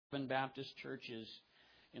Baptist churches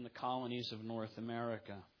in the colonies of North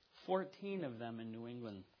America, 14 of them in New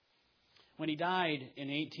England. When he died in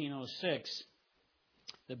 1806,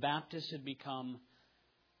 the Baptists had become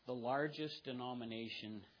the largest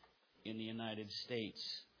denomination in the United States,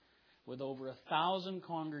 with over 1,000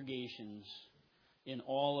 congregations in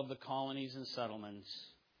all of the colonies and settlements,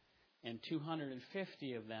 and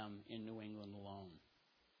 250 of them in New England alone.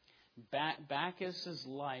 Backus's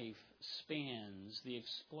life spans the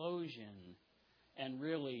explosion and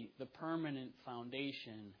really the permanent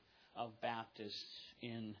foundation of Baptists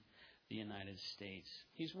in the United States.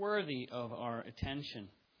 He's worthy of our attention.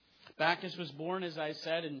 Backus was born, as I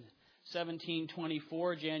said, in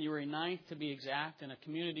 1724, January 9th to be exact, in a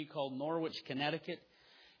community called Norwich, Connecticut.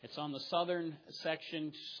 It's on the southern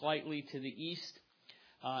section, slightly to the east,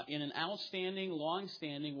 in an outstanding,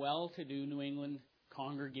 long-standing, well-to-do New England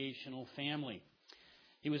congregational family.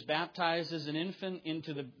 He was baptized as an infant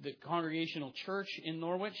into the Congregational Church in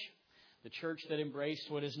Norwich, the church that embraced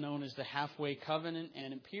what is known as the Halfway Covenant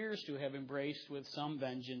and appears to have embraced with some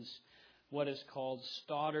vengeance what is called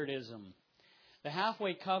Stoddardism. The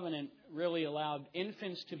Halfway Covenant really allowed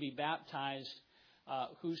infants to be baptized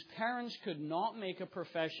whose parents could not make a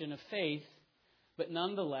profession of faith, but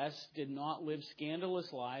nonetheless did not live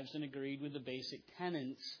scandalous lives and agreed with the basic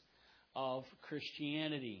tenets of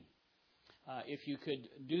Christianity. If you could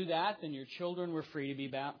do that, then your children were free to be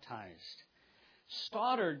baptized.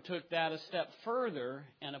 Stoddard took that a step further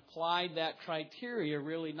and applied that criteria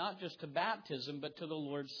really not just to baptism, but to the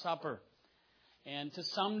Lord's Supper. And to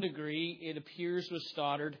some degree, it appears with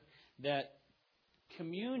Stoddard that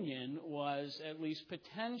communion was at least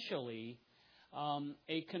potentially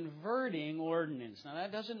a converting ordinance. Now,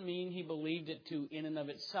 that doesn't mean he believed it to, in and of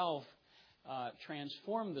itself,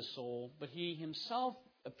 transform the soul, but he himself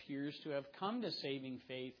appears to have come to saving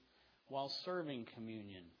faith while serving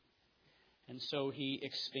communion. And so he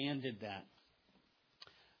expanded that.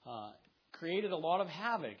 Created a lot of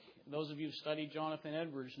havoc. Those of you who studied Jonathan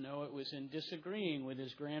Edwards know it was in disagreeing with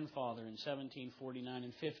his grandfather in 1749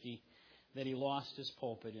 and 50 that he lost his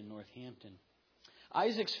pulpit in Northampton.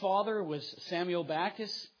 Isaac's father was Samuel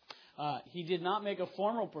Backus. He did not make a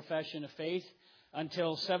formal profession of faith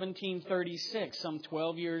until 1736, some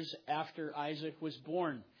 12 years after Isaac was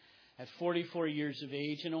born, at 44 years of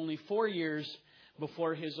age, and only 4 years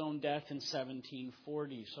before his own death in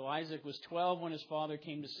 1740. So Isaac was 12 when his father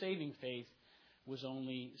came to saving faith, was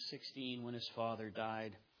only 16 when his father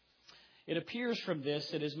died. It appears from this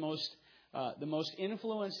that the most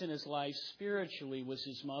influence in his life spiritually was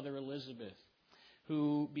his mother Elizabeth,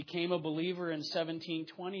 who became a believer in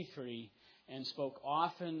 1723 and spoke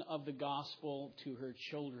often of the gospel to her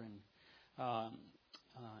children.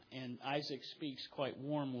 And Isaac speaks quite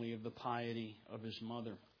warmly of the piety of his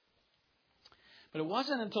mother. But it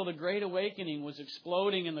wasn't until the Great Awakening was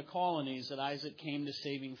exploding in the colonies that Isaac came to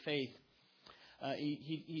saving faith.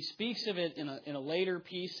 He speaks of it in a later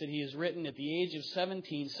piece that he has written at the age of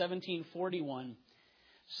 1741,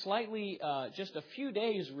 slightly, just a few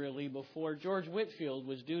days really before George Whitefield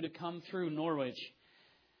was due to come through Norwich.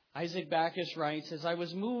 Isaac Backus writes, "As I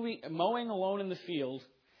was mowing alone in the field,"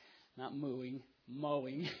 not mooing,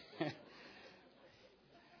 mowing.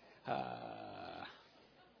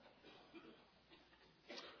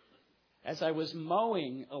 As I was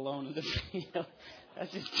mowing alone in the field,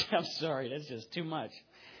 I'm sorry, that's just too much.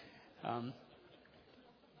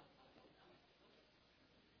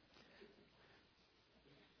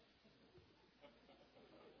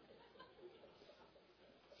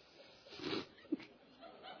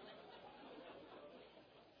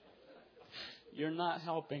 You're not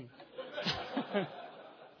helping.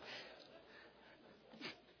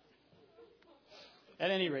 At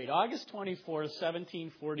any rate, August 24,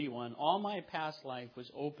 1741, all my past life was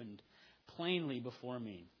opened plainly before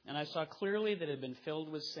me, and I saw clearly that it had been filled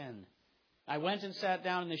with sin. I went and sat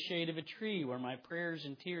down in the shade of a tree where my prayers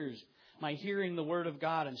and tears, my hearing the word of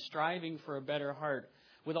God and striving for a better heart,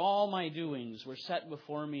 with all my doings, were set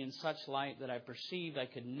before me in such light that I perceived I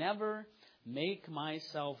could never make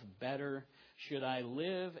myself better should I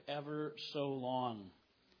live ever so long.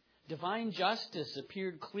 Divine justice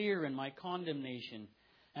appeared clear in my condemnation,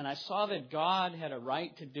 and I saw that God had a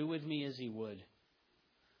right to do with me as He would.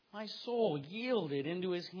 My soul yielded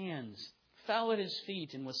into His hands, fell at His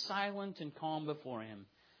feet, and was silent and calm before Him.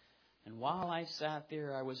 And while I sat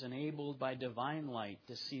there, I was enabled by divine light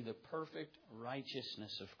to see the perfect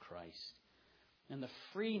righteousness of Christ and the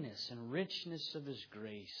freeness and richness of His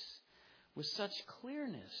grace with such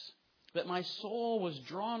clearness that my soul was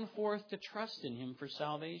drawn forth to trust in Him for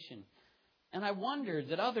salvation. And I wondered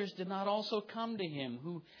that others did not also come to Him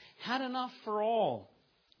who had enough for all,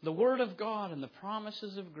 The Word of God and the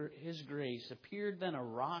promises of His grace appeared then a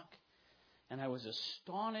rock, and I was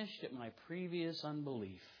astonished at my previous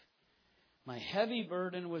unbelief. My heavy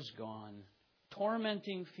burden was gone,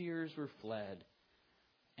 tormenting fears were fled,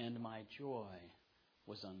 and my joy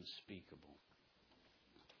was unspeakable.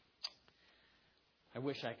 I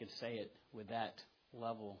wish I could say it with that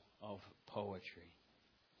level of poetry.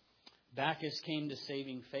 Bacchus came to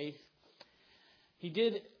saving faith.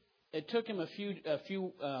 It took him a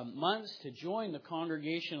few months to join the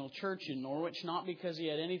Congregational Church in Norwich, not because he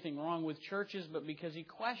had anything wrong with churches, but because he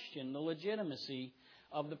questioned the legitimacy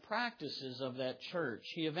of the practices of that church.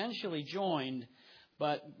 He eventually joined,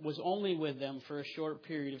 but was only with them for a short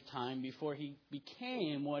period of time before he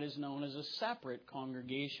became what is known as a separate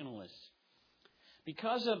Congregationalist.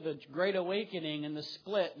 Because of the Great Awakening and the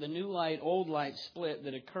split, the New Light, Old Light split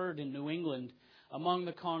that occurred in New England among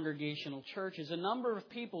the Congregational churches, a number of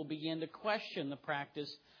people began to question the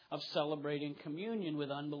practice of celebrating communion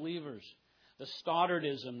with unbelievers, the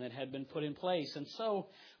Stoddardism that had been put in place. And so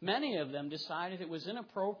many of them decided it was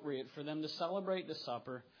inappropriate for them to celebrate the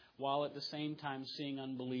supper while at the same time seeing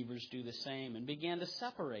unbelievers do the same, and began to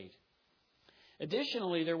separate.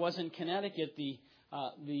 Additionally, there was in Connecticut the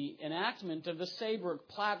enactment of the Saybrook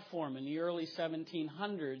Platform in the early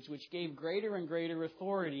 1700s, which gave greater and greater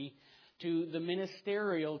authority to the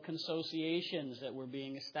ministerial consociations that were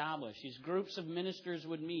being established. These groups of ministers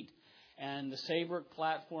would meet, and the Saybrook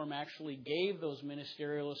Platform actually gave those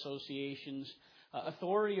ministerial associations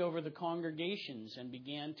authority over the congregations and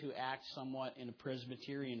began to act somewhat in a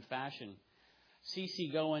Presbyterian fashion.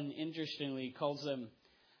 C.C. Gowen, interestingly, calls them,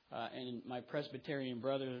 and my Presbyterian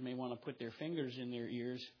brothers may want to put their fingers in their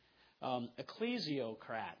ears,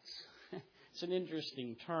 ecclesiocrats. It's an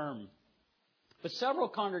interesting term. But several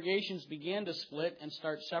congregations began to split and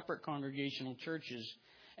start separate congregational churches.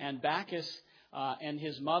 And Bacchus and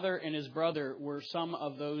his mother and his brother were some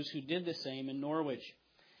of those who did the same in Norwich.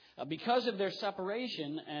 Because of their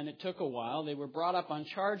separation, and it took a while, they were brought up on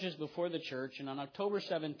charges before the church. And on October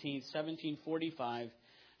 17th, 1745,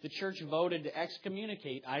 the church voted to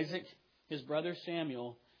excommunicate Isaac, his brother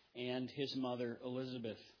Samuel, and his mother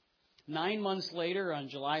Elizabeth. 9 months later, on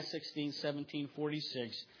July 16,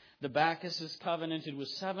 1746, the Bacchuses covenanted with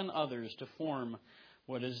 7 others to form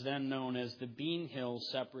what is then known as the Bean Hill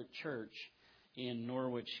Separate Church in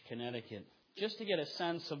Norwich, Connecticut. Just to get a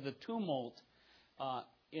sense of the tumult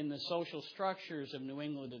in the social structures of New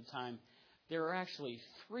England at the time, there are actually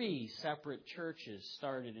 3 separate churches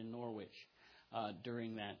started in Norwich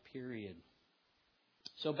during that period.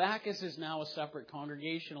 So Bacchus is now a separate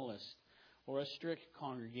Congregationalist, or a strict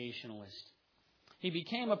Congregationalist. He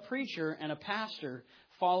became a preacher and a pastor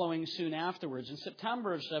following soon afterwards. In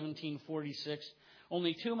September of 1746,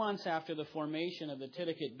 only 2 months after the formation of the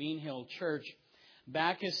Titicut Bean Hill Church,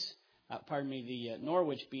 the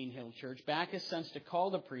Norwich Bean Hill Church, Bacchus sensed a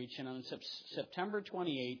call to preach, and on September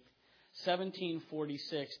 28,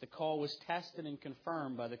 1746, the call was tested and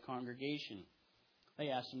confirmed by the congregation. They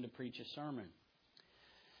asked him to preach a sermon.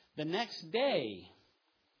 The next day,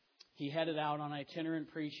 he headed out on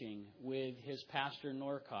itinerant preaching with his pastor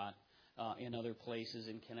Norcott in other places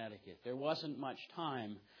in Connecticut. There wasn't much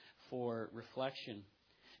time for reflection.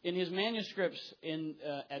 In his manuscripts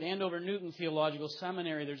at Andover Newton Theological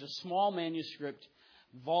Seminary, there's a small manuscript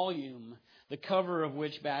volume, the cover of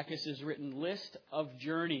which Bacchus has written List of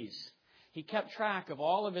Journeys. He kept track of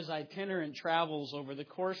all of his itinerant travels over the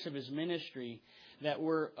course of his ministry that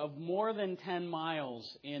were of more than 10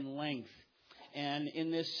 miles in length. And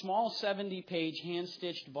in this small 70-page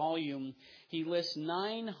hand-stitched volume, he lists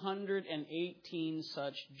 918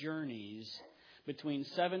 such journeys between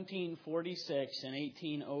 1746 and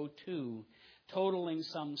 1802, totaling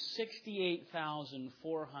some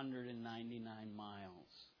 68,499 miles.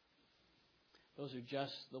 Those are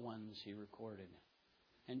just the ones he recorded.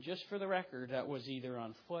 And just for the record, that was either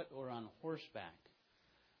on foot or on horseback.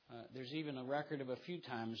 There's even a record of a few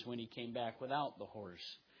times when he came back without the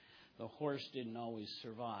horse. The horse didn't always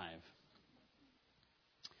survive.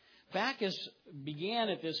 Bacchus began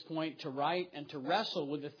at this point to write and to wrestle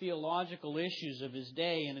with the theological issues of his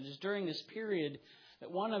day, and it is during this period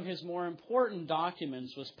that one of his more important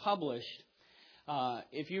documents was published.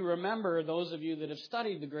 If you remember, those of you that have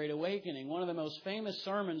studied the Great Awakening, one of the most famous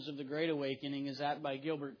sermons of the Great Awakening is that by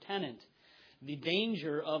Gilbert Tennant, The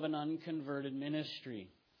Danger of an Unconverted Ministry.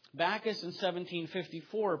 Bacchus in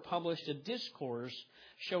 1754 published a discourse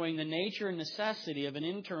showing the nature and necessity of an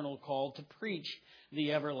internal call to preach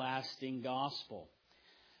the everlasting gospel.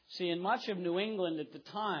 See, in much of New England at the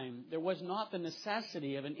time, there was not the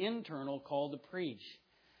necessity of an internal call to preach.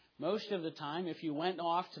 Most of the time, if you went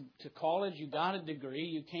off to college, you got a degree,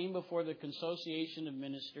 you came before the Consociation of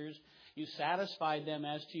Ministers, you satisfied them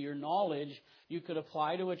as to your knowledge, you could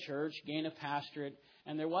apply to a church, gain a pastorate,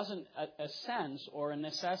 and there wasn't a sense or a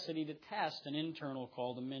necessity to test an internal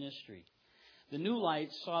call to ministry. The New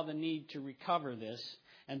Light saw the need to recover this,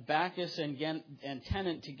 and Backus and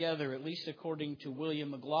Tennant together, at least according to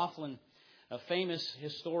William McLaughlin, a famous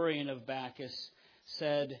historian of Backus,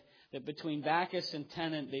 said that between Backus and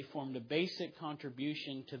Tennant, they formed a basic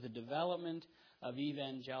contribution to the development of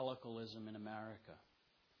evangelicalism in America.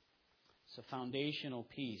 It's a foundational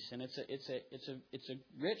piece, and it's a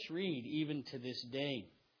rich read even to this day.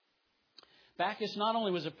 Backus not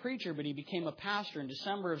only was a preacher, but he became a pastor. In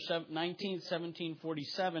December of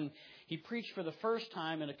 1747, he preached for the first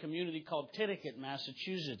time in a community called Titicut,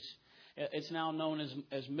 Massachusetts. It's now known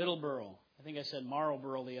as Middleborough. I think I said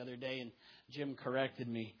Marlborough the other day, and Jim corrected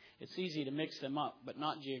me. It's easy to mix them up, but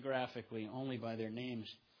not geographically, only by their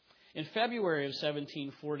names. In February of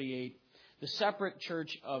 1748, the separate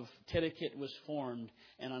church of Titicut was formed,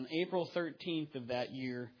 and on April 13th of that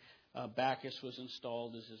year, Backus was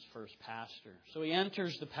installed as his first pastor. So he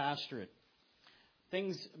enters the pastorate.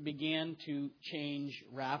 Things began to change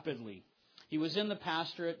rapidly. He was in the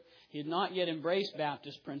pastorate. He had not yet embraced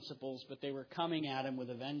Baptist principles, but they were coming at him with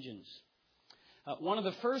a vengeance. One of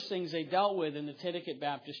the first things they dealt with in the Titicut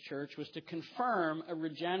Baptist Church was to confirm a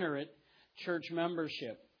regenerate church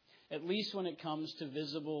membership, at least when it comes to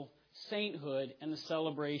visible sainthood and the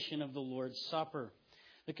celebration of the Lord's Supper.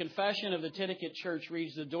 The confession of the Titicut Church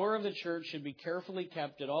reads, "The door of the church should be carefully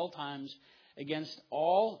kept at all times against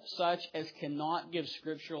all such as cannot give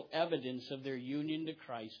scriptural evidence of their union to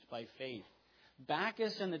Christ by faith."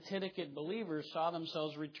 Backus and the Titicut believers saw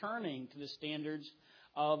themselves returning to the standards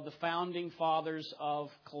of the founding fathers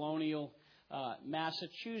of colonial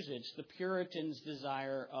Massachusetts, the Puritans'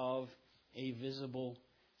 desire of a visible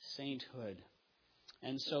sainthood.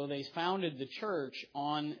 And so they founded the church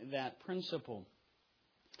on that principle.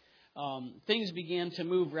 Things began to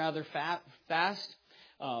move rather fast.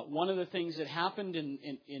 One of the things that happened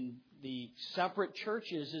in the separate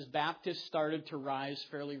churches is Baptists started to rise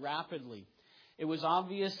fairly rapidly. It was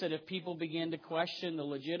obvious that if people began to question the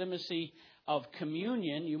legitimacy of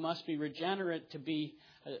communion, you must be regenerate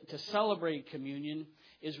to celebrate communion,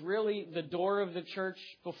 is really the door of the church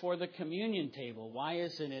before the communion table. Why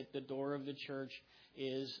isn't it the door of the church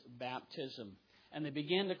is baptism? And they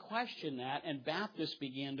began to question that, and Baptists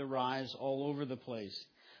began to rise all over the place.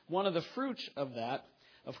 One of the fruits of that,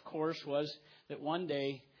 of course, was that one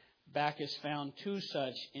day Backus found two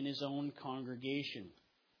such in his own congregation.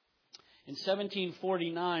 In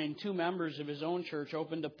 1749, two members of his own church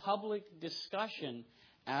opened a public discussion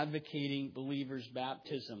advocating believers'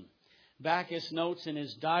 baptism. Backus notes in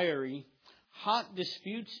his diary, "Hot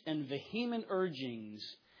disputes and vehement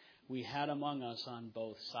urgings we had among us on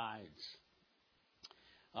both sides."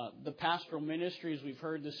 The pastoral ministry, as we've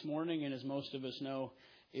heard this morning, and as most of us know,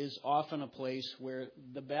 is often a place where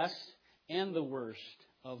the best and the worst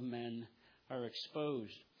of men are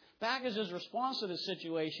exposed. Backus' response to this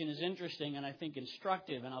situation is interesting and I think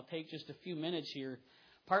instructive, and I'll take just a few minutes here,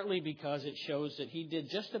 partly because it shows that he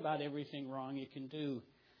did just about everything wrong you can do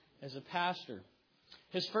as a pastor.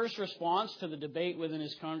 His first response to the debate within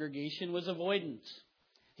his congregation was avoidance.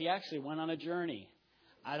 He actually went on a journey.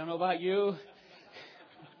 I don't know about you.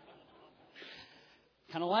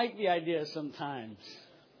 Kind of like the idea sometimes.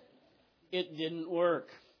 It didn't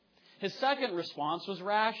work. His second response was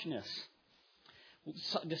rashness.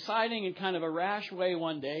 Deciding in kind of a rash way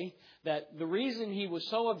one day that the reason he was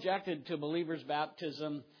so objected to believers'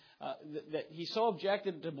 baptism,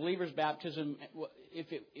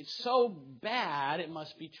 if it's so bad, it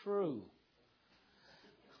must be true.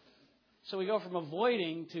 So we go from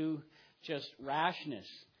avoiding to just rashness.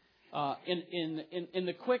 In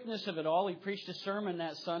the quickness of it all, he preached a sermon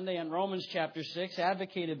that Sunday on Romans chapter 6,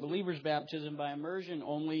 advocated believers' baptism by immersion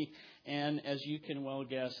only, and as you can well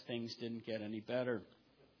guess, things didn't get any better.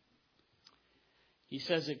 He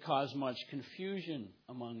says it caused much confusion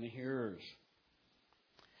among the hearers.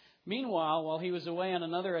 Meanwhile, while he was away on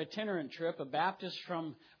another itinerant trip, a Baptist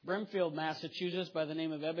from Brimfield, Massachusetts, by the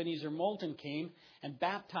name of Ebenezer Moulton came and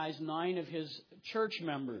baptized 9 of his church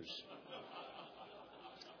members.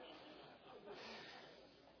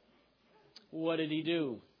 What did he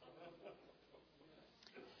do?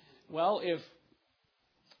 Well, if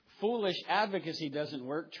foolish advocacy doesn't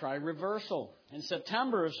work, try reversal. In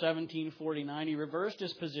September of 1749, he reversed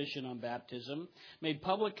his position on baptism, made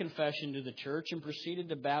public confession to the church, and proceeded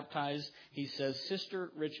to baptize, he says,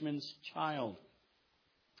 Sister Richmond's child.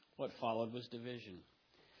 What followed was division.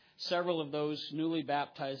 several of those newly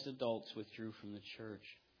baptized adults withdrew from the church.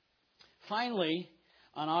 Finally,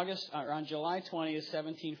 on July 20th,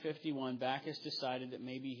 1751, Backus decided that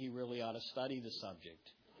maybe he really ought to study the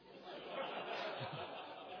subject.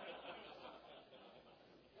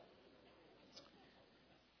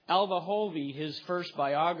 Alva Hovey, his first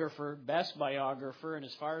biographer, best biographer, and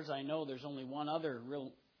as far as I know, there's only one other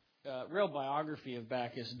real biography of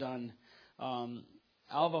Backus done.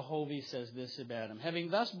 Alva Hovey says this about him.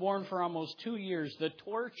 Having thus borne for almost 2 years the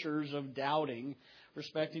tortures of doubting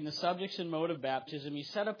respecting the subjects and mode of baptism, he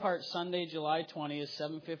set apart Sunday, July 20th,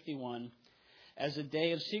 751, as a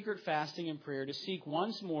day of secret fasting and prayer to seek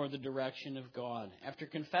once more the direction of God. After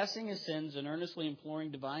confessing his sins and earnestly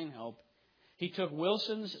imploring divine help, he took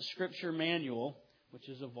Wilson's Scripture Manual, which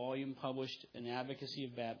is a volume published in Advocacy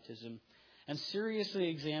of Baptism, and seriously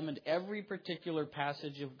examined every particular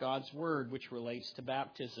passage of God's Word which relates to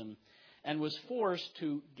baptism, and was forced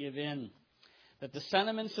to give in. That the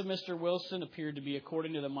sentiments of Mr. Wilson appeared to be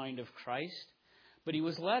according to the mind of Christ, but he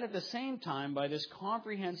was led at the same time by this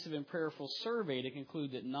comprehensive and prayerful survey to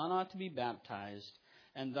conclude that none ought to be baptized,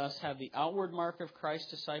 and thus have the outward mark of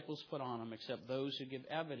Christ's disciples put on them, except those who give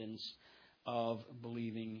evidence of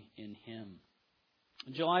believing in him.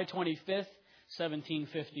 On July 25th,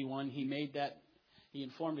 1751, he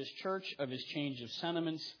informed his church of his change of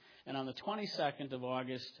sentiments, and on the 22nd of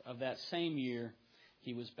August of that same year,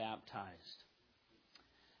 he was baptized.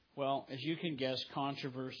 Well, as you can guess,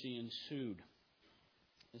 controversy ensued.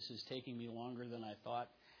 This is taking me longer than I thought,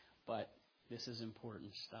 but this is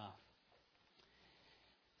important stuff.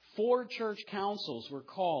 4 church councils were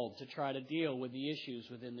called to try to deal with the issues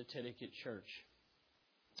within the Tidicute Church.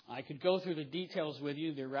 I could go through the details with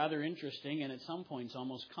you. They're rather interesting and at some points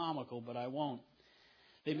almost comical, but I won't.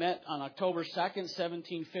 They met on October 2nd,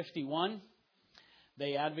 1751.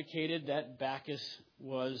 They advocated that Backus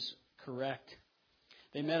was correct.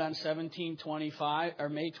 They met on May 25,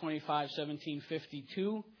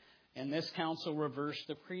 1752, and this council reversed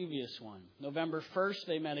the previous one. November 1st,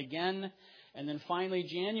 they met again. And then finally,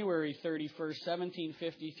 January 31st,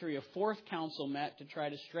 1753, a 4th council met to try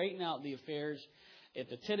to straighten out the affairs at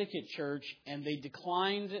the Tidicute Church, and they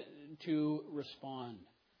declined to respond.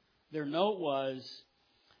 Their note was,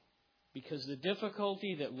 because the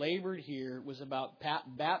difficulty that labored here was about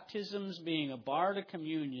baptisms being a bar to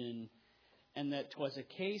communion, and that 'twas a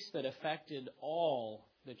case that affected all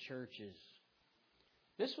the churches.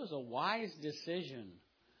 This was a wise decision,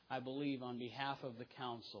 I believe, on behalf of the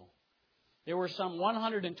council. There were some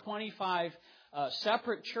 125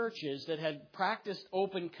 separate churches that had practiced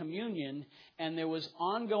open communion, and there was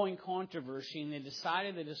ongoing controversy, and they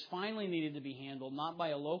decided that this finally needed to be handled not by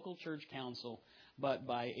a local church council, but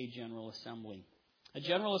by a General Assembly. A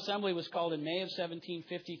General Assembly was called in May of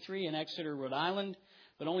 1753 in Exeter, Rhode Island,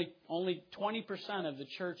 but only 20% of the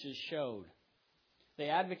churches showed. They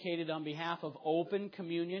advocated on behalf of open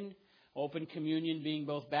communion being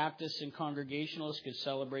both Baptists and Congregationalists could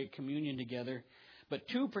celebrate communion together. But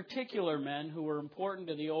 2 particular men who were important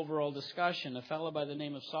to the overall discussion, a fellow by the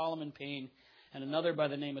name of Solomon Payne and another by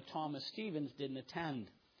the name of Thomas Stevens, didn't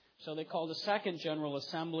attend. So they called a second General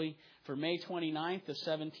Assembly for May 29th of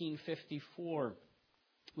 1754.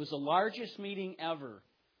 It was the largest meeting ever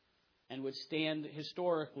and would stand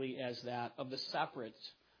historically as that of the separate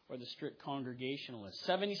or the strict Congregationalists.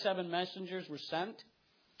 77 messengers were sent.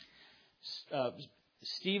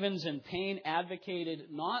 Stevens and Payne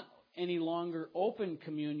advocated not any longer open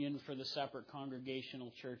communion for the separate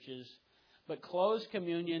congregational churches, but closed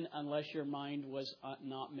communion unless your mind was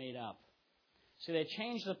not made up. So they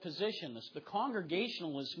changed the position. The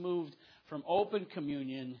Congregationalists moved from open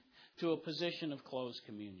communion to a position of closed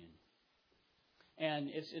communion. And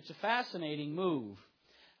it's a fascinating move.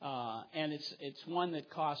 And it's one that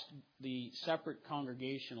cost the separate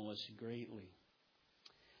Congregationalists greatly.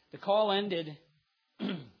 The call ended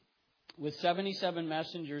with 77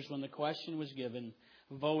 messengers when the question was given,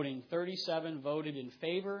 voting. 37 voted in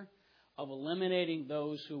favor of eliminating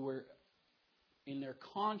those who were in their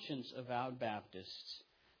conscience avowed Baptists.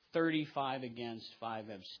 35 against, 5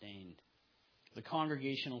 abstained. The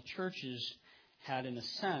congregational churches had, in a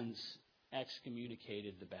sense,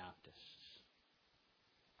 excommunicated the Baptists.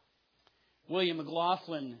 William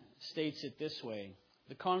McLaughlin states it this way: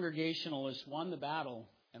 the Congregationalists won the battle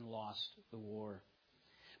and lost the war.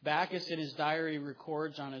 Backus in his diary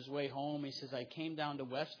records on his way home, he says, I came down to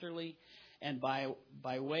Westerly, and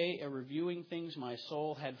by way of reviewing things, my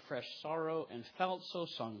soul had fresh sorrow and felt so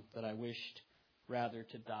sunk that I wished rather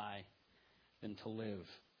to die than to live.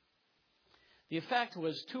 The effect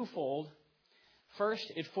was twofold.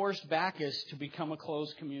 First, it forced Backus to become a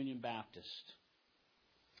closed communion Baptist.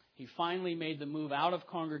 He finally made the move out of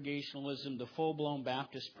Congregationalism to full-blown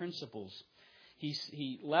Baptist principles.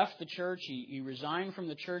 He left the church. He resigned from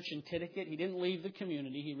the church in Titicut. He didn't leave the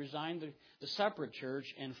community. He resigned the separate church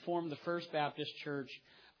and formed the First Baptist Church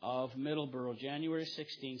of Middleborough, January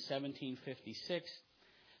 16, 1756.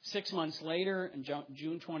 6 months later, on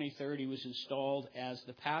June 23rd, he was installed as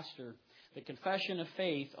the pastor. The Confession of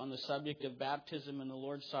Faith on the subject of baptism and the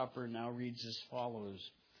Lord's Supper now reads as follows: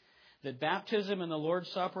 that baptism and the Lord's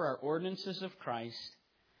Supper are ordinances of Christ,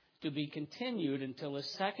 to be continued until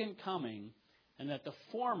His second coming, and that the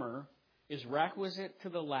former is requisite to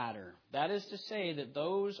the latter. That is to say, that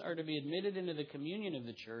those are to be admitted into the communion of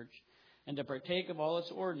the church and to partake of all its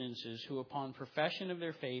ordinances, who upon profession of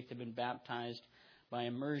their faith have been baptized by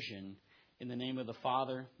immersion in the name of the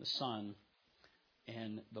Father, the Son,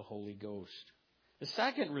 and the Holy Ghost. The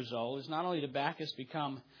second result is not only did Backus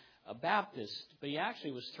become a Baptist, but he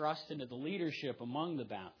actually was thrust into the leadership among the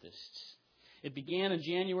Baptists. It began in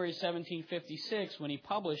January 1756 when he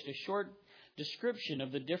published a short description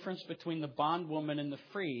of the difference between the bondwoman and the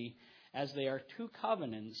free, as they are two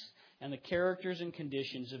covenants, and the characters and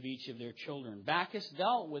conditions of each of their children. Backus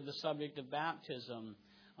dealt with the subject of baptism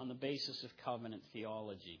on the basis of covenant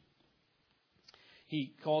theology.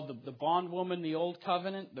 He called the bondwoman the Old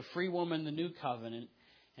Covenant, the free woman the New Covenant,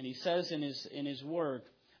 and he says in his work,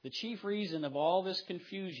 the chief reason of all this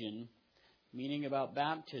confusion, meaning about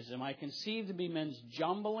baptism, I conceive to be men's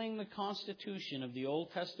jumbling the constitution of the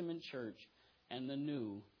Old Testament church and the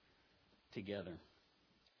New together.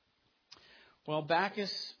 Well,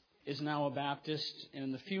 Backus is now a Baptist, and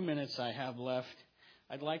in the few minutes I have left,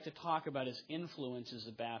 I'd like to talk about his influence as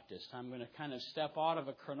a Baptist. I'm going to kind of step out of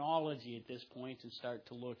a chronology at this point and start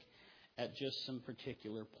to look at just some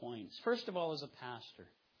particular points. First of all, as a pastor.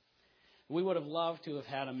 We would have loved to have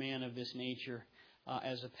had a man of this nature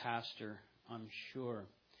as a pastor, I'm sure.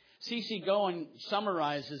 C.C. Goen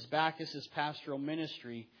summarizes Backus's pastoral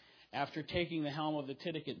ministry after taking the helm of the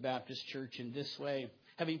Titicut Baptist Church in this way.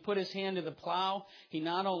 Having put his hand to the plow, he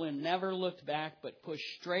not only never looked back, but pushed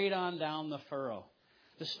straight on down the furrow.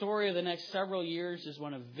 The story of the next several years is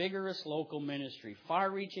one of vigorous local ministry,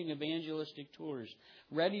 far-reaching evangelistic tours,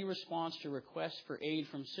 ready response to requests for aid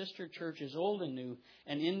from sister churches old and new,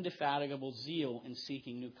 and indefatigable zeal in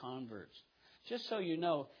seeking new converts. Just so you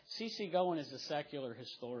know, C.C. Goen is a secular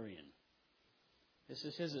historian. This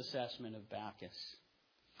is his assessment of Backus.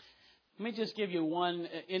 Let me just give you one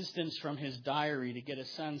instance from his diary to get a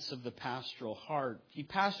sense of the pastoral heart. He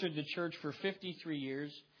pastored the church for 53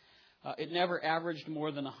 years. It never averaged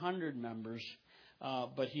more than 100 members,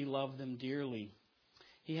 but he loved them dearly.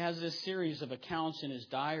 He has this series of accounts in his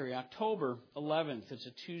diary. October 11th, it's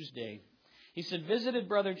a Tuesday. He said, visited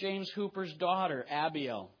Brother James Hooper's daughter,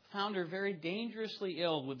 Abiel. Found her very dangerously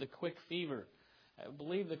ill with the quick fever. I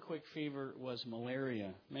believe the quick fever was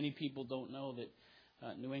malaria. Many people don't know that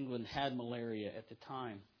New England had malaria at the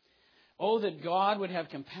time. Oh, that God would have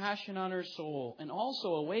compassion on her soul and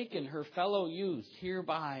also awaken her fellow youth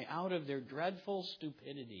hereby out of their dreadful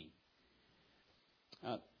stupidity.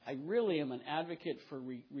 I really am an advocate for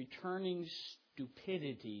returning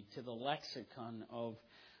stupidity to the lexicon of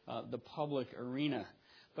the public arena.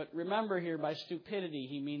 But remember here, by stupidity,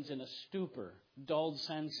 he means in a stupor, dulled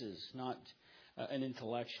senses, not an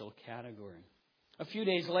intellectual category. A few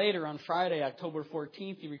days later, on Friday, October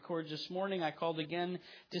 14th, he records, this morning I called again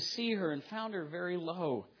to see her and found her very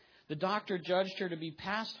low. The doctor judged her to be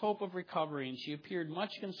past hope of recovery, and she appeared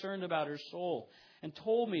much concerned about her soul and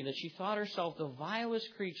told me that she thought herself the vilest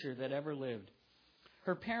creature that ever lived.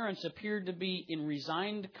 Her parents appeared to be in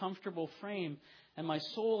resigned, comfortable frame, and my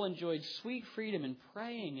soul enjoyed sweet freedom in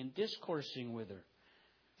praying and discoursing with her.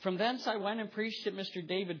 From thence I went and preached at Mr.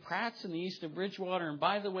 David Pratt's in the east of Bridgewater, and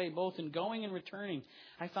by the way, both in going and returning,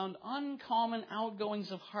 I found uncommon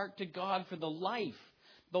outgoings of heart to God for the life,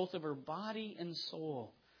 both of her body and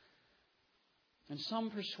soul, and some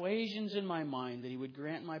persuasions in my mind that He would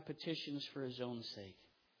grant my petitions for His own sake.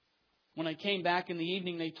 When I came back in the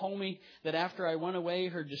evening, they told me that after I went away,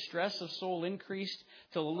 her distress of soul increased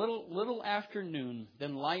till a little after noon.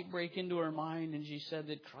 Then light break into her mind, and she said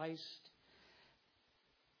that Christ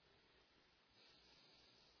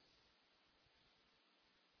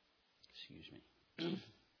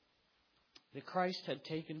that Christ had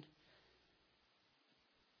taken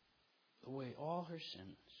away all her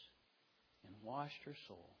sins and washed her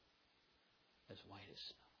soul as white as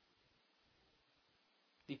snow.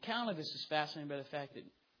 The account of this is fascinating by the fact that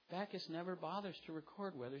Backus never bothers to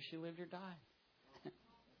record whether she lived or died.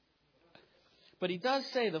 But he does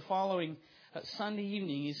say the following Sunday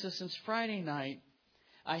evening, he says, since Friday night,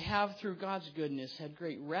 I have, through God's goodness, had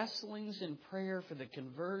great wrestlings in prayer for the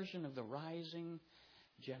conversion of the rising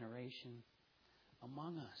generation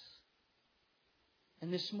among us.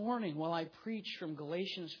 And this morning, while I preached from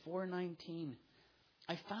Galatians 4:19,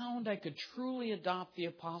 I found I could truly adopt the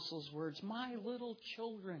apostles' words, "My little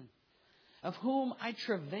children, of whom I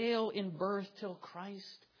travail in birth till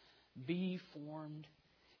Christ be formed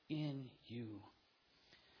in you."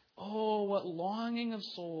 Oh, what longing of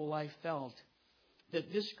soul I felt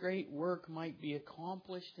that this great work might be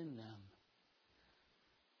accomplished in them.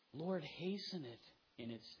 Lord, hasten it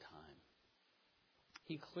in its time.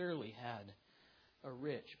 He clearly had a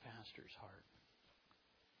rich pastor's heart.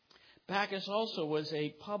 Backus also was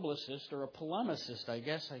a publicist, or a polemicist, I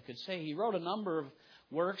guess I could say. He wrote a number of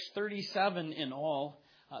works, 37 in all,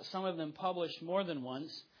 some of them published more than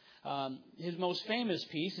once. His most famous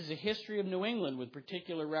piece is a history of New England with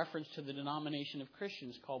particular reference to the denomination of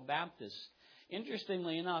Christians called Baptists.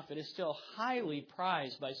 Interestingly enough, it is still highly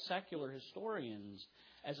prized by secular historians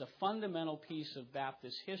as a fundamental piece of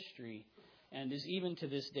Baptist history and is even to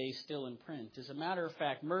this day still in print. As a matter of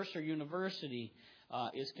fact, Mercer University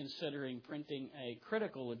is considering printing a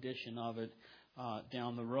critical edition of it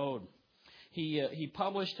down the road. He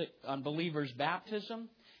published on believers' baptism.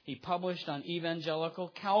 He published on evangelical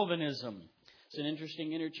Calvinism. It's an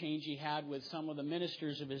interesting interchange he had with some of the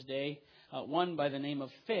ministers of his day, one by the name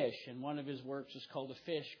of Fish, and one of his works is called "A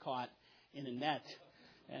Fish Caught in a Net."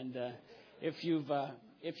 And if you've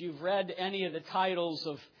read any of the titles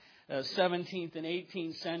of 17th and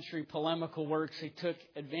 18th century polemical works, he took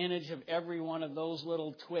advantage of every one of those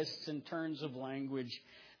little twists and turns of language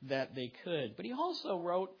that they could. But he also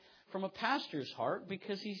wrote from a pastor's heart,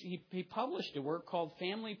 because he published a work called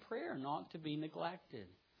Family Prayer Not to Be Neglected.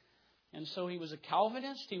 And so he was a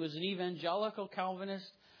Calvinist, he was an evangelical Calvinist,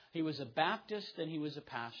 he was a Baptist, and he was a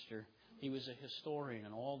pastor. He was a historian,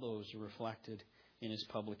 and all those are reflected in his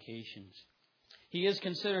publications. He is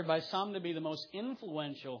considered by some to be the most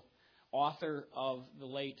influential author of the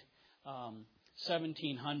late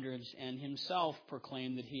 1700s, and himself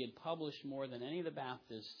proclaimed that he had published more than any of the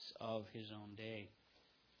Baptists of his own day.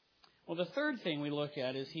 Well, the third thing we look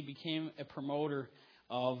at is he became a promoter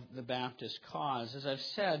of the Baptist cause. As I've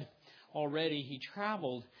said already, he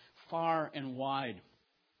traveled far and wide.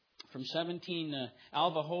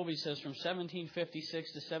 Alva Hovey says from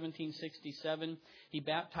 1756 to 1767, he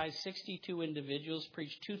baptized 62 individuals,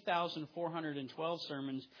 preached 2,412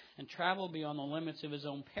 sermons, and traveled beyond the limits of his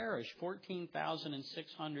own parish,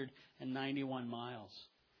 14,691 miles.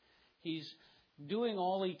 He's doing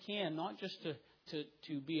all he can, not just to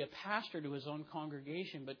be a pastor to his own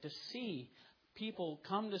congregation, but to see people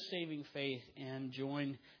come to saving faith and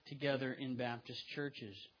join together in Baptist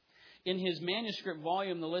churches. In his manuscript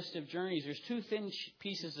volume, The List of Journeys, there's two thin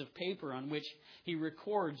pieces of paper on which he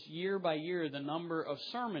records year by year the number of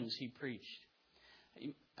sermons he preached.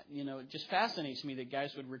 It just fascinates me that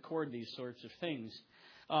guys would record these sorts of things.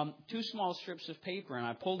 Two small strips of paper, and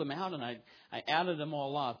I pulled them out and I added them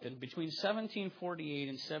all up. And between 1748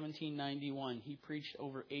 and 1791, he preached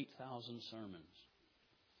over 8,000 sermons.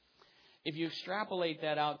 If you extrapolate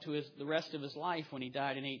that out to the rest of his life when he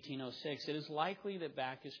died in 1806, it is likely that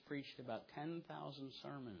Backus preached about 10,000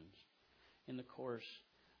 sermons in the course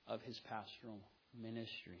of his pastoral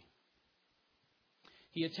ministry.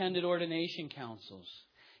 He attended ordination councils.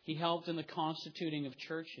 He helped in the constituting of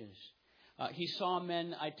churches. He saw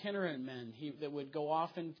itinerant men that would go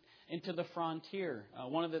off into the frontier.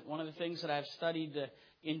 One of the things that I've studied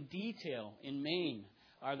in detail in Maine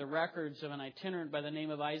are the records of an itinerant by the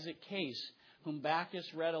name of Isaac Case, whom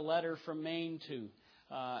Backus read a letter from Maine to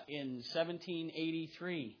in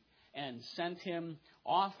 1783 and sent him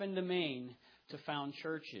off into Maine to found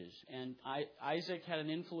churches. And Isaac Case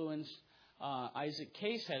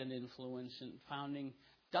had an influence in founding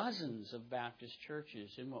dozens of Baptist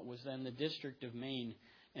churches in what was then the District of Maine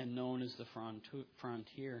and known as the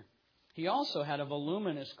Frontier. He also had a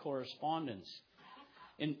voluminous correspondence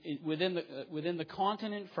within the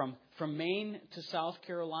continent from Maine to South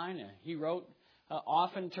Carolina. He wrote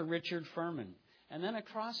often to Richard Furman. And then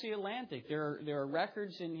across the Atlantic, there are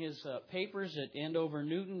records in his papers at Andover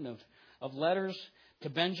Newton of letters to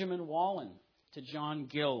Benjamin Wallen, to John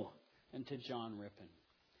Gill, and to John Rippon.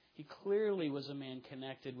 He clearly was a man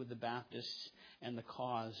connected with the Baptists and the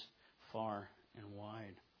cause far and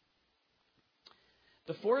wide.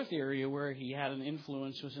 The fourth area where he had an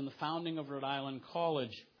influence was in the founding of Rhode Island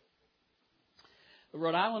College.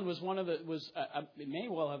 Rhode Island was it may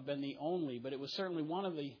well have been the only, but it was certainly one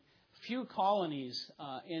of the few colonies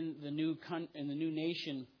in the new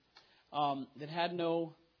nation that had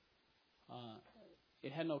no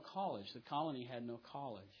it had no college. The colony had no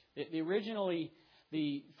college. Originally,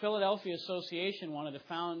 the Philadelphia Association wanted to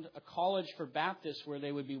found a college for Baptists where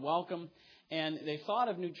they would be welcome. And they thought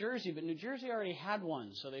of New Jersey, but New Jersey already had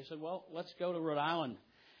one. So they said, well, let's go to Rhode Island.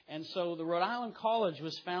 And so the Rhode Island College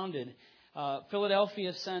was founded.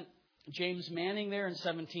 Philadelphia sent James Manning there in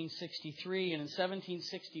 1763. And in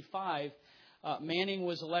 1765, Manning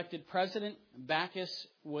was elected president. Backus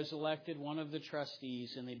was elected one of the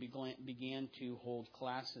trustees, and they began to hold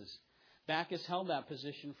classes. Backus held that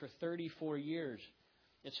position for 34 years.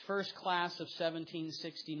 Its first class of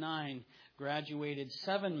 1769 graduated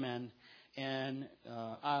 7 men. And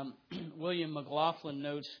William McLaughlin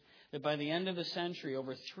notes that by the end of the century,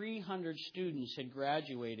 over 300 students had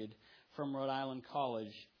graduated from Rhode Island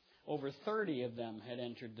College. Over 30 of them had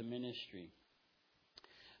entered the ministry.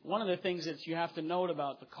 One of the things that you have to note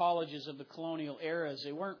about the colleges of the colonial era is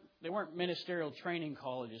they weren't ministerial training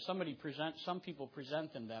colleges. Some people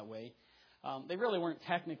present them that way. They really weren't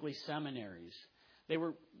technically seminaries. They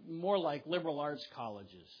were more like liberal arts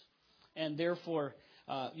colleges. And therefore,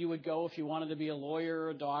 you would go if you wanted to be a lawyer or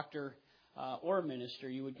a doctor or a minister,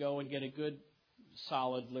 you would go and get a good,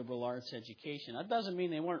 solid liberal arts education. That doesn't mean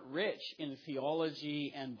they weren't rich in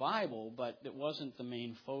theology and Bible, but it wasn't the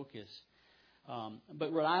main focus.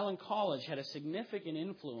 But Rhode Island College had a significant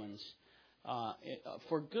influence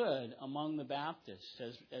for good among the Baptists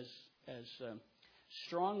as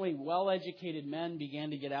strongly well-educated men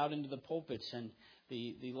began to get out into the pulpits, and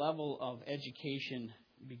the level of education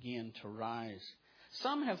began to rise.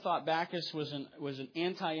 Some have thought Backus was an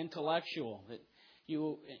anti-intellectual.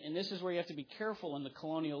 And this is where you have to be careful in the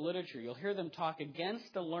colonial literature. You'll hear them talk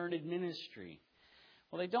against the learned ministry.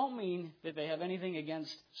 Well, they don't mean that they have anything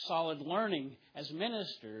against solid learning as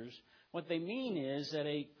ministers. What they mean is that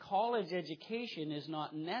a college education is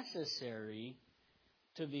not necessary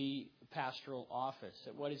to the pastoral office.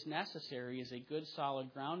 That what is necessary is a good,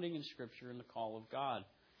 solid grounding in Scripture and the call of God.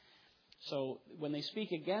 So when they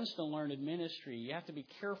speak against the learned ministry, you have to be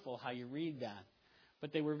careful how you read that.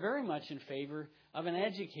 But they were very much in favor of an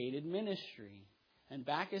educated ministry. And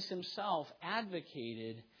Backus himself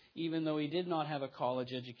advocated, even though he did not have a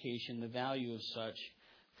college education, the value of such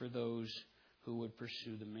for those who would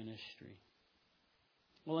pursue the ministry.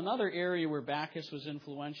 Well, another area where Backus was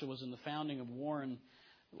influential was in the founding of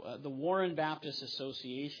the Warren Baptist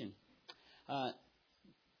Association.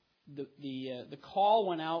 The call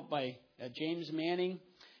went out by James Manning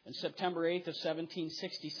on September 8th of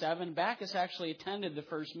 1767. Backus actually attended the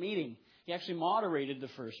first meeting. He actually moderated the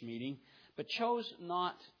first meeting, but chose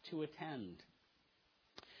not to attend.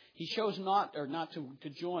 He chose not to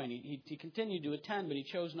join. He continued to attend, but he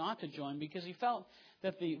chose not to join because he felt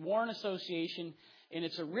that the Warren Association, in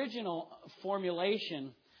its original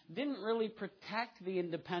formulation, didn't really protect the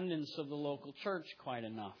independence of the local church quite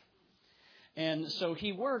enough. And so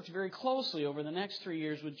he worked very closely over the next 3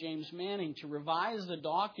 years with James Manning to revise the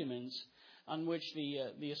documents on which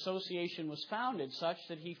the association was founded, such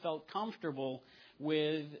that he felt comfortable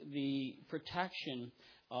with the protection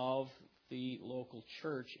of the local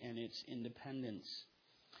church and its independence.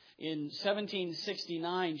 In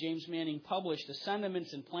 1769, James Manning published the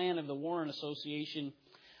sentiments and plan of the Warren Association,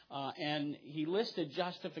 and he listed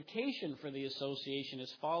justification for the association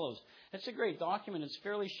as follows. It's a great document. It's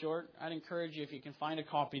fairly short. I'd encourage you, if you can find a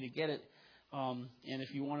copy, to get it. And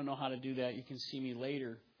if you want to know how to do that, you can see me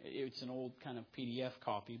later. It's an old kind of PDF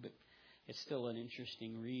copy, but it's still an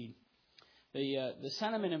interesting read. The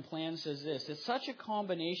sentiment and plan says this, that such a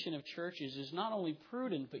combination of churches is not only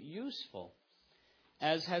prudent but useful,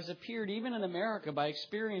 as has appeared even in America by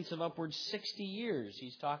experience of upwards 60 years.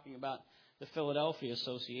 He's talking about the Philadelphia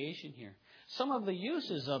Association here. Some of the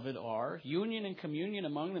uses of it are union and communion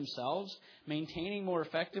among themselves, maintaining more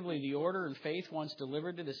effectively the order and faith once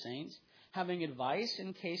delivered to the saints, having advice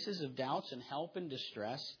in cases of doubts and help in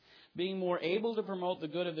distress, being more able to promote the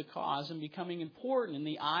good of the cause, and becoming important in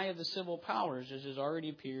the eye of the civil powers, as has already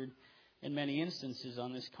appeared in many instances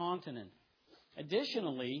on this continent.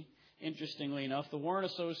 Additionally, interestingly enough, the Warren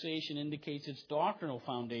Association indicates its doctrinal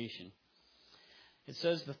foundation. It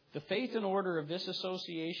says, the faith and order of this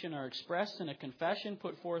association are expressed in a confession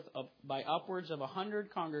put forth by upwards of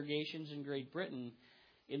 100 congregations in Great Britain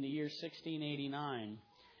in the year 1689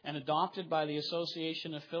 and adopted by the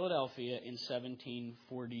Association of Philadelphia in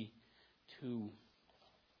 1742.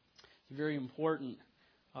 It's a very important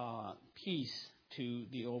piece to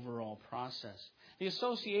the overall process. The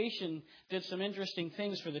association did some interesting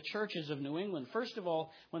things for the churches of New England. First of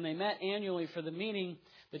all, when they met annually for the meeting,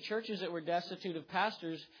 the churches that were destitute of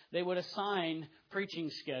pastors, they would assign preaching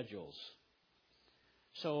schedules.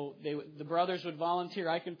 So the brothers would volunteer.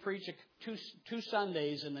 I can preach two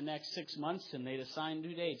Sundays in the next 6 months, and they'd assign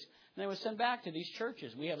due dates. And they would send back to these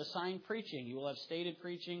churches. We have assigned preaching. You will have stated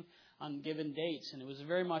preaching on given dates. And it was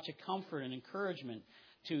very much a comfort and encouragement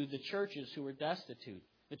to the churches who were destitute.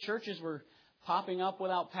 The churches were popping up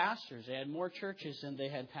without pastors. They had more churches than they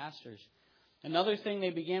had pastors. Another thing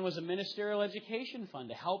they began was a ministerial education fund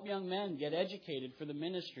to help young men get educated for the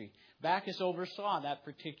ministry. Backus oversaw that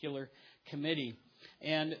particular committee.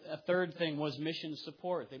 And a third thing was mission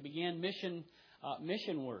support. They began mission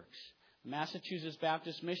works. Massachusetts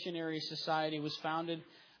Baptist Missionary Society was founded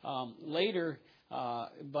later,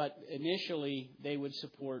 but initially they would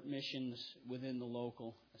support missions within the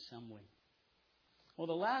local assembly. Well,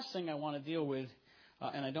 the last thing I want to deal with,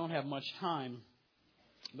 and I don't have much time,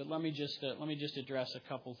 but let me just address a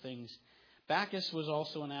couple things. Backus was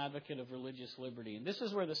also an advocate of religious liberty, and this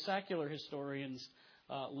is where the secular historians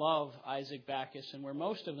love Isaac Backus, and where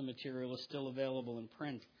most of the material is still available in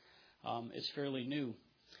print. It's fairly new.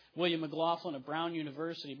 William McLaughlin of Brown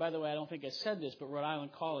University. By the way, I don't think I said this, but Rhode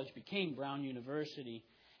Island College became Brown University,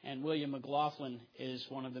 and William McLaughlin is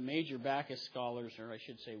one of the major Backus scholars, or I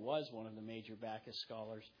should say was one of the major Backus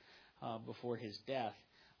scholars before his death.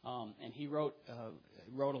 And he wrote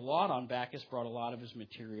a lot on Backus, brought a lot of his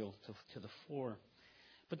material to the fore.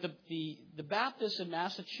 But the Baptists in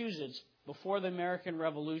Massachusetts, before the American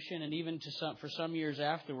Revolution and even for some years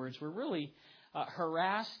afterwards, were really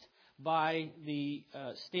harassed by the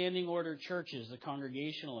standing order churches, the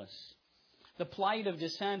Congregationalists. The plight of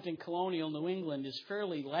dissent in colonial New England is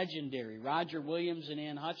fairly legendary. Roger Williams and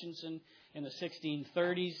Ann Hutchinson in the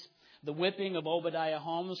 1630s. The whipping of Obadiah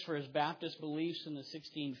Holmes for his Baptist beliefs in the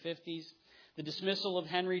 1650s. The dismissal of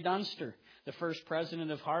Henry Dunster, the first president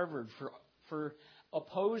of Harvard, for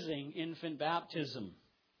opposing infant baptism.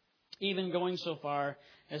 Even going so far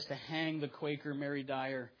as to hang the Quaker Mary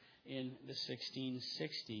Dyer in the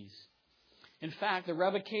 1660s. In fact, the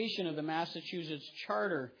revocation of the Massachusetts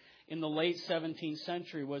Charter in the late 17th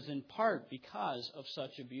century was in part because of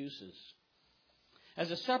such abuses.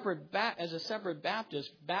 As a separate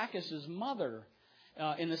Baptist, Backus's mother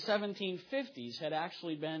in the 1750s had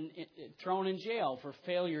actually been thrown in jail for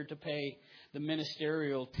failure to pay the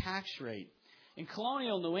ministerial tax rate. In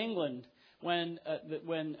colonial New England, when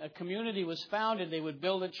a community was founded, they would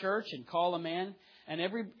build a church and call a man, and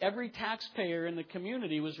every taxpayer in the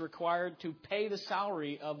community was required to pay the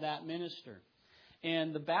salary of that minister.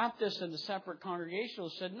 And the Baptists and the separate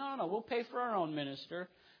Congregationalists said, no, we'll pay for our own minister.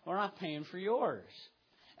 We're not paying for yours.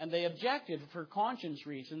 And they objected for conscience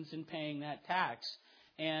reasons in paying that tax.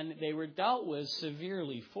 And they were dealt with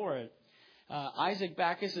severely for it. Isaac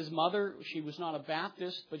Backus's mother, she was not a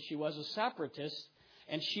Baptist, but she was a separatist.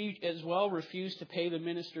 And she as well refused to pay the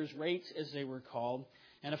minister's rates, as they were called.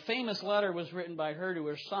 And a famous letter was written by her to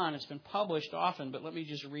her son. It's been published often, but let me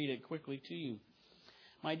just read it quickly to you.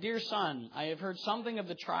 My dear son, I have heard something of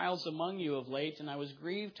the trials among you of late, and I was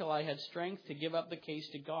grieved till I had strength to give up the case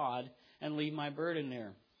to God and leave my burden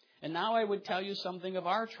there. And now I would tell you something of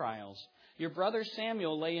our trials. Your brother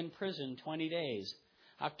Samuel lay in prison 20 days.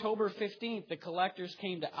 October 15th, the collectors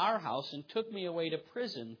came to our house and took me away to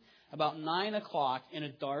prison about 9 o'clock in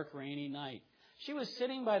a dark, rainy night. She was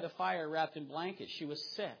sitting by the fire wrapped in blankets. She was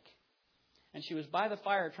sick. And she was by the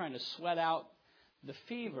fire trying to sweat out the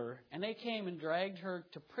fever, and they came and dragged her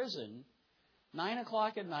to prison 9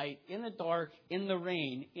 o'clock at night, in the dark, in the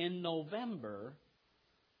rain, in November.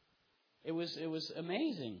 It was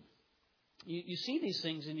amazing. You see these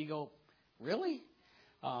things and you go, really?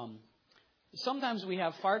 Sometimes we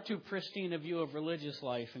have far too pristine a view of religious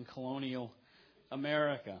life in colonial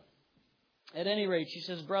America. At any rate, she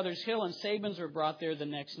says, Brothers Hill and Sabins were brought there the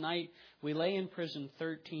next night. We lay in prison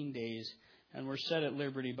 13 days. And were set at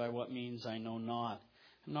liberty by what means I know not.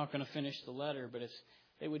 I'm not going to finish the letter, but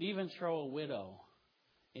they would even throw a widow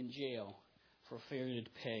in jail for failure to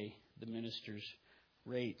pay the minister's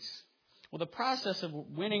rates. Well, the process of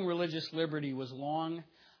winning religious liberty was long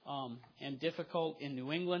and difficult in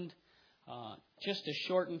New England. Just to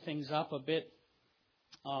shorten things up a bit,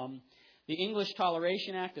 the English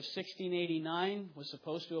Toleration Act of 1689 was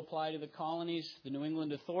supposed to apply to the colonies. The New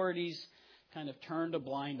England authorities kind of turned a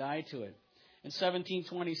blind eye to it. In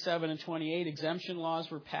 1727 and 28, exemption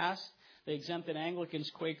laws were passed. They exempted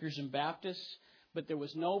Anglicans, Quakers, and Baptists, but there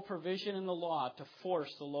was no provision in the law to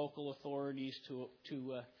force the local authorities to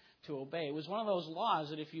obey. It was one of those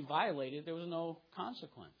laws that if you violated, there was no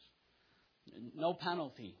consequence, no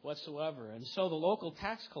penalty whatsoever. And so the local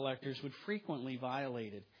tax collectors would frequently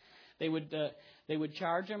violate it. They would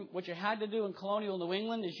charge them. What you had to do in colonial New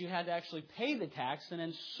England is you had to actually pay the tax and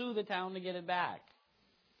then sue the town to get it back.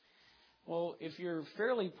 well, if you're a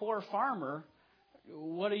fairly poor farmer,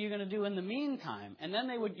 what are you going to do in the meantime? And then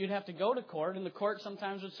you'd have to go to court, and the court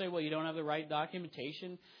sometimes would say, well, you don't have the right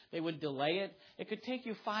documentation. They would delay it. It could take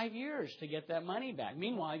you 5 years to get that money back.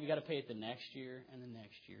 Meanwhile, you've got to pay it the next year and the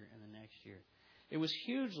next year and the next year. It was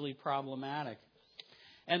hugely problematic.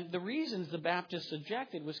 And the reasons the Baptists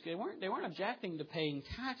objected was they weren't objecting to paying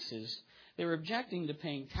taxes. They were objecting to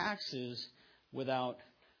paying taxes without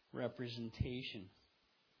representation.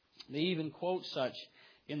 They even quote such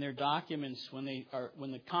in their documents when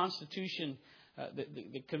the Constitution,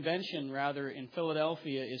 the convention rather in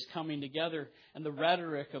Philadelphia is coming together, and the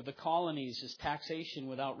rhetoric of the colonies is taxation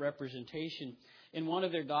without representation. In one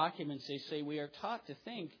of their documents, they say, we are taught to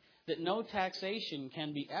think that no taxation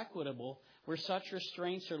can be equitable where such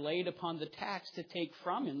restraints are laid upon the tax to take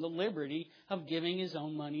from him the liberty of giving his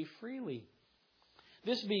own money freely.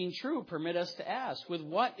 This being true, permit us to ask, with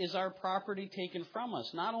what is our property taken from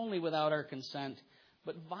us, not only without our consent,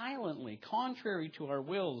 but violently, contrary to our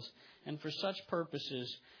wills, and for such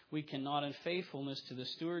purposes we cannot in faithfulness to the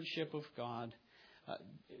stewardship of God,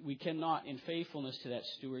 we cannot in faithfulness to that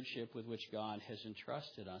stewardship with which God has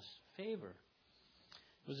entrusted us favor.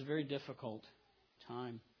 It was a very difficult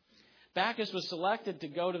time. Backus was selected to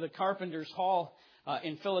go to the Carpenters' Hall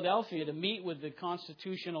in Philadelphia to meet with the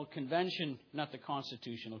Constitutional Convention, not the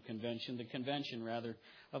Constitutional Convention, the convention rather,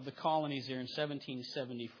 of the colonies there in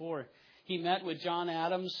 1774. He met with John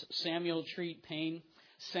Adams, Samuel Treat Paine,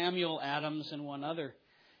 Samuel Adams, and one other.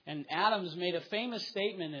 And Adams made a famous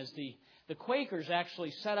statement as the Quakers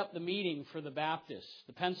actually set up the meeting for the Baptists.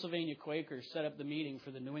 The Pennsylvania Quakers set up the meeting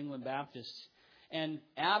for the New England Baptists. And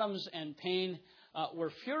Adams and Paine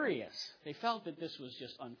were furious. They felt that this was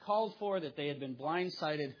just uncalled for, that they had been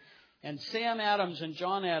blindsided. And Sam Adams and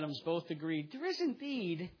John Adams both agreed, there is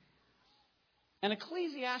indeed an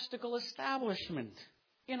ecclesiastical establishment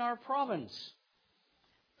in our province,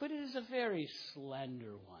 but it is a very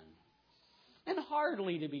slender one, and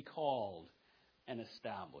hardly to be called an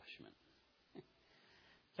establishment.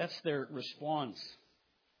 That's their response.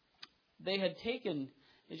 They had taken,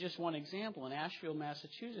 as just one example, in Asheville,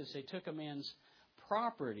 Massachusetts, they took a man's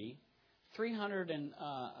property, 300 and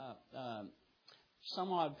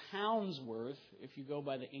some odd pounds worth, if you go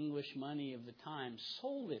by the English money of the time,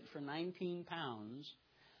 sold it for 19 pounds.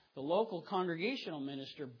 The local congregational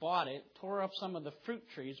minister bought it, tore up some of the fruit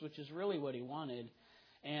trees, which is really what he wanted,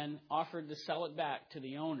 and offered to sell it back to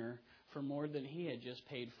the owner for more than he had just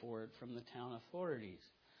paid for it from the town authorities.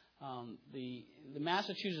 The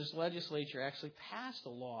Massachusetts legislature actually passed a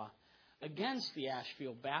law against the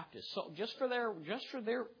Asheville Baptists, so just for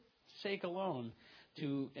their sake alone,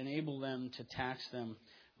 to enable them to tax them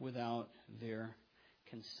without their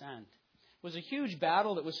consent. It was a huge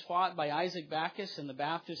battle that was fought by Isaac Backus and the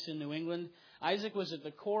Baptists in New England. Isaac was at the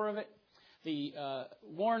core of it. The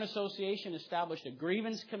Warren Association established a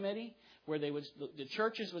grievance committee where the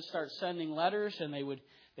churches would start sending letters, and they would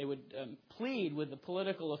plead with the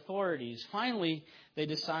political authorities. Finally, they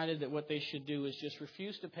decided that what they should do is just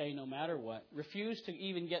refuse to pay no matter what, refuse to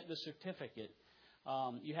even get the certificate.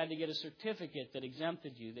 You had to get a certificate that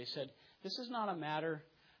exempted you. They said, this is not a matter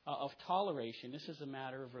of toleration. This is a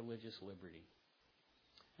matter of religious liberty.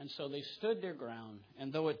 And so they stood their ground.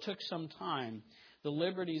 And though it took some time, the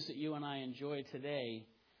liberties that you and I enjoy today,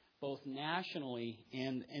 both nationally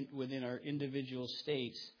and within our individual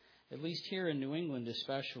states, at least here in New England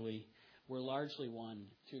especially, were largely won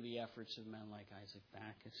through the efforts of men like Isaac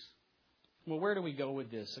Backus. Well, where do we go with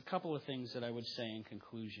this? A couple of things that I would say in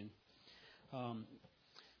conclusion.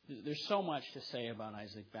 There's so much to say about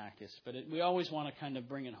Isaac Backus, but we always want to kind of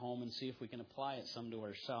bring it home and see if we can apply it some to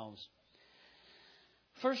ourselves.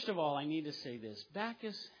 First of all, I need to say this.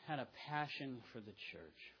 Backus had a passion for the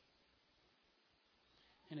church.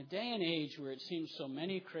 In a day and age where it seems so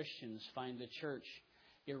many Christians find the church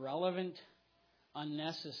irrelevant,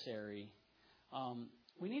 unnecessary,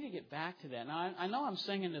 we need to get back to that. Now, I know I'm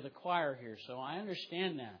singing to the choir here, so I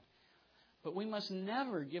understand that. But we must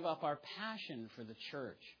never give up our passion for the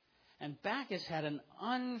church. And Backus had an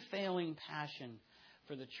unfailing passion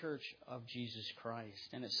for the church of Jesus Christ.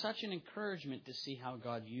 And it's such an encouragement to see how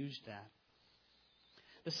God used that.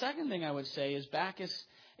 The second thing I would say is Backus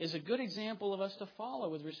is a good example of us to follow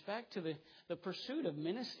with respect to the pursuit of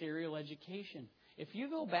ministerial education. If you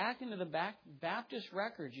go back into the Baptist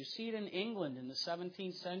records, you see it in England in the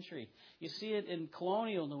 17th century. You see it in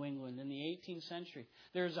colonial New England in the 18th century.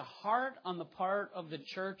 There's a heart on the part of the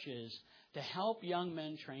churches to help young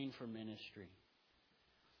men train for ministry.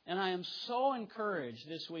 And I am so encouraged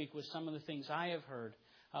this week with some of the things I have heard,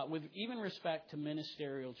 with even respect to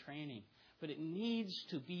ministerial training. But it needs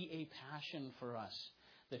to be a passion for us.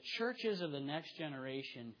 The churches of the next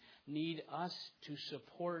generation need us to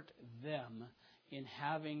support them in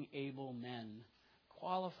having able men,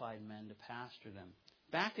 qualified men to pastor them.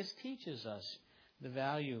 Backus teaches us the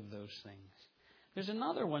value of those things. There's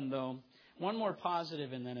another one, though, one more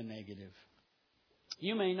positive and then a negative.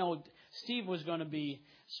 You may know Steve was going to be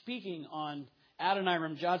speaking on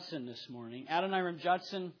Adoniram Judson this morning. Adoniram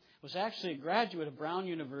Judson was actually a graduate of Brown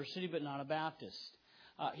University, but not a Baptist.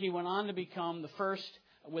 He went on to become the first,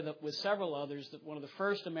 with several others, one of the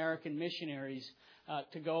first American missionaries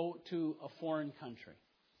to go to a foreign country.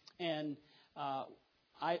 And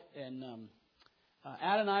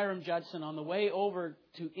Adoniram Judson, on the way over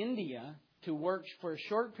to India to work for a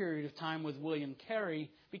short period of time with William Carey,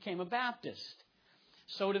 became a Baptist.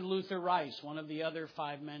 So did Luther Rice, one of the other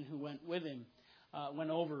 5 men who went with him,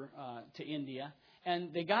 went over to India.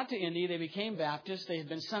 And they got to India, they became Baptists. They had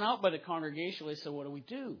been sent out by the Congregationalists. So what do we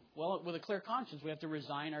do? Well, with a clear conscience, we have to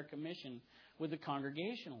resign our commission with the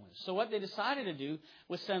Congregationalists. So what they decided to do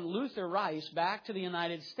was send Luther Rice back to the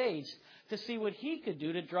United States to see what he could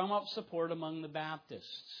do to drum up support among the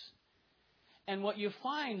Baptists. And what you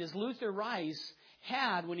find is Luther Rice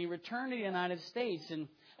had, when he returned to the United States in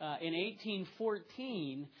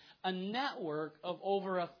 1814, a network of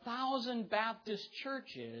over 1,000 Baptist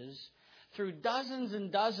churches through dozens and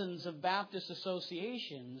dozens of Baptist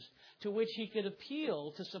associations to which he could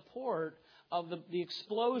appeal to support of the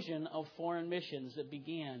explosion of foreign missions that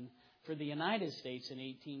began for the United States in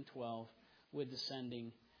 1812 with the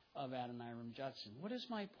sending of Adoniram Judson. What is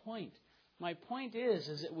my point? My point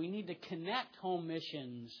is that we need to connect home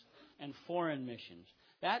missions and foreign missions.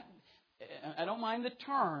 That, I don't mind the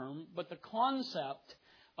term, but the concept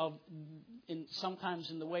of, sometimes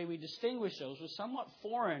in the way we distinguish those, was somewhat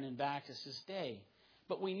foreign in Backus's day.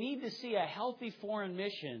 But we need to see a healthy foreign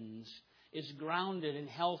missions is grounded in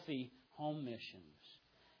healthy home missions.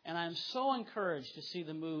 And I'm so encouraged to see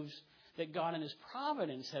the moves that God in His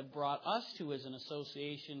providence have brought us to as an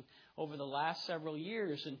association over the last several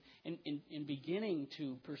years in beginning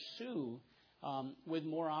to pursue with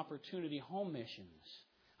more opportunity home missions.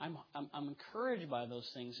 I'm encouraged by those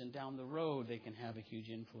things, and down the road they can have a huge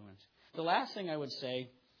influence. The last thing I would say,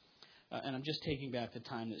 and I'm just taking back the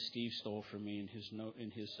time that Steve stole from me in his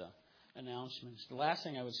announcements. The last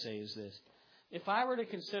thing I would say is this: if I were to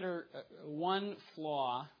consider one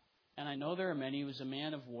flaw, and I know there are many, he was a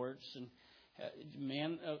man of warts and a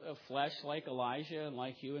man of flesh like Elijah and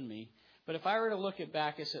like you and me. But if I were to look at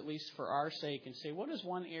Backus, at least for our sake, and say, what is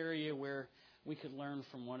one area where we could learn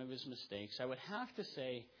from one of his mistakes, I would have to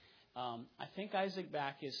say, I think Isaac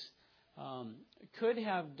Backus could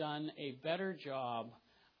have done a better job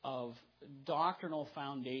of doctrinal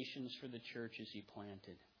foundations for the churches he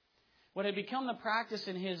planted. What had become the practice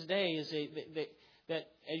in his day is that,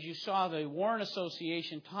 as you saw, the Warren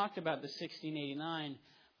Association talked about the 1689,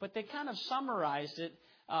 but they kind of summarized it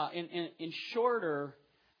in shorter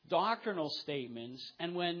doctrinal statements.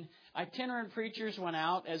 And when itinerant preachers went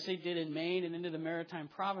out, as they did in Maine and into the Maritime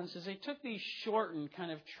provinces, they took these shortened,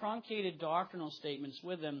 kind of truncated doctrinal statements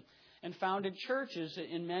with them and founded churches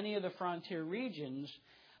in many of the frontier regions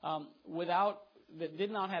that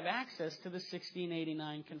did not have access to the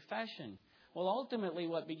 1689 confession. Well, ultimately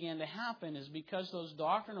what began to happen is, because those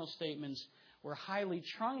doctrinal statements were highly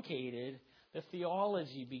truncated, the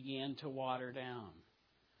theology began to water down.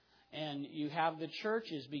 And you have the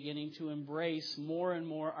churches beginning to embrace more and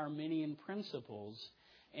more Arminian principles.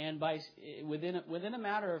 And within a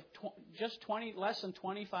matter of less than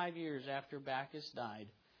 25 years after Backus died,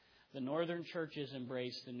 the northern churches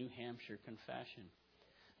embraced the New Hampshire Confession.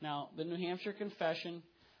 Now, the New Hampshire Confession,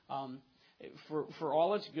 for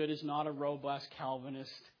all it's good, is not a robust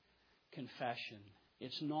Calvinist confession.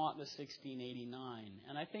 It's not the 1689.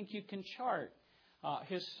 And I think you can chart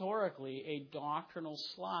historically a doctrinal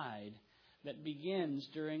slide that begins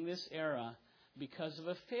during this era because of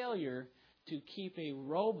a failure to keep a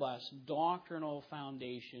robust doctrinal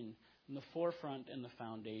foundation in the forefront and the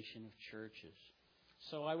foundation of churches.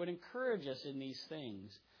 So I would encourage us in these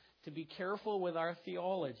things to be careful with our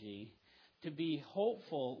theology, to be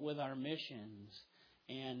hopeful with our missions,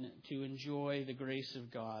 and to enjoy the grace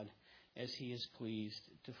of God as He is pleased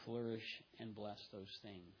to flourish and bless those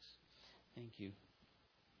things. Thank you.